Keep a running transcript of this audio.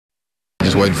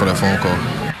just waiting for that phone call.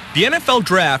 The NFL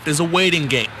draft is a waiting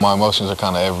game. My emotions are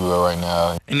kind of everywhere right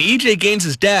now. And E.J.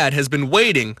 Gaines's dad has been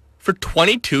waiting for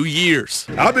 22 years.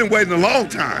 I've been waiting a long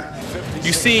time.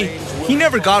 You see, he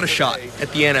never got a shot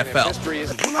at the NFL.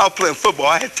 When I was playing football,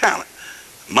 I had talent.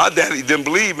 My daddy didn't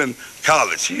believe in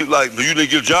college. He was like, you didn't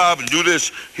get a job and do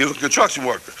this. He was a construction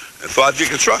worker. And so I did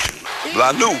construction.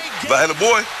 But I knew if I had a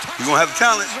boy, he was going to have the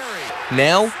talent.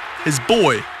 Now, his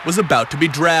boy was about to be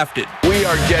drafted. We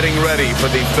are getting ready for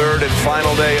the third and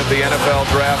final day of the NFL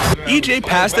draft. E.J.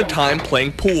 passed the time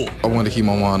playing pool. I wanted to keep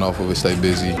my mind off of it, stay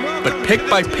busy. But pick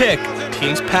by pick,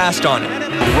 teams passed on him.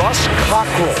 Russ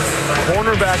Cockrell,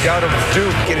 cornerback out of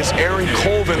Duke. It is Aaron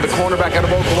Colvin, the cornerback out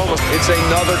of Oklahoma. It's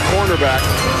another cornerback,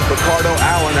 Ricardo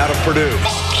Allen out of Purdue.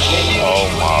 Oh,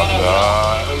 my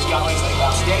God.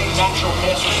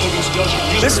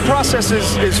 This process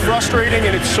is frustrating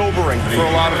and it's sobering for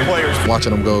a lot of players.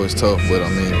 Watching them go is tough, but, I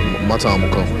mean, my time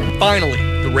will come. Finally,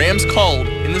 the Rams called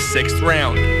in the 6th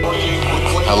round.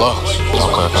 Hello?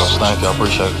 Okay, Coach. Thank you. I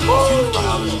appreciate it.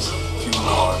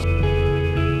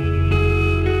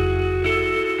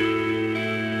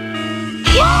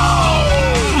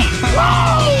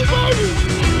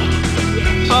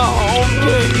 Oh,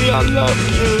 baby, I love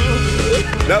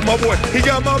you. That's my boy. He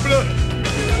got my blood.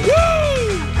 Woo!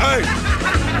 Hey,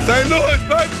 St. Louis,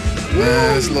 baby.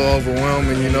 Man, it's a little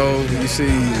overwhelming, you know. You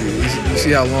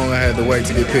see how long I had to wait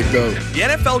to get picked up. The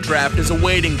NFL draft is a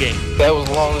waiting game. That was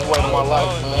the longest wait of my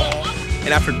life, man.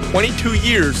 And after 22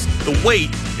 years, the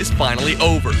wait is finally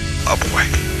over. My boy.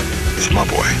 It's my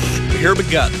boy. Here we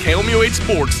go. KMOU 8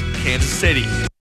 Sports, Kansas City.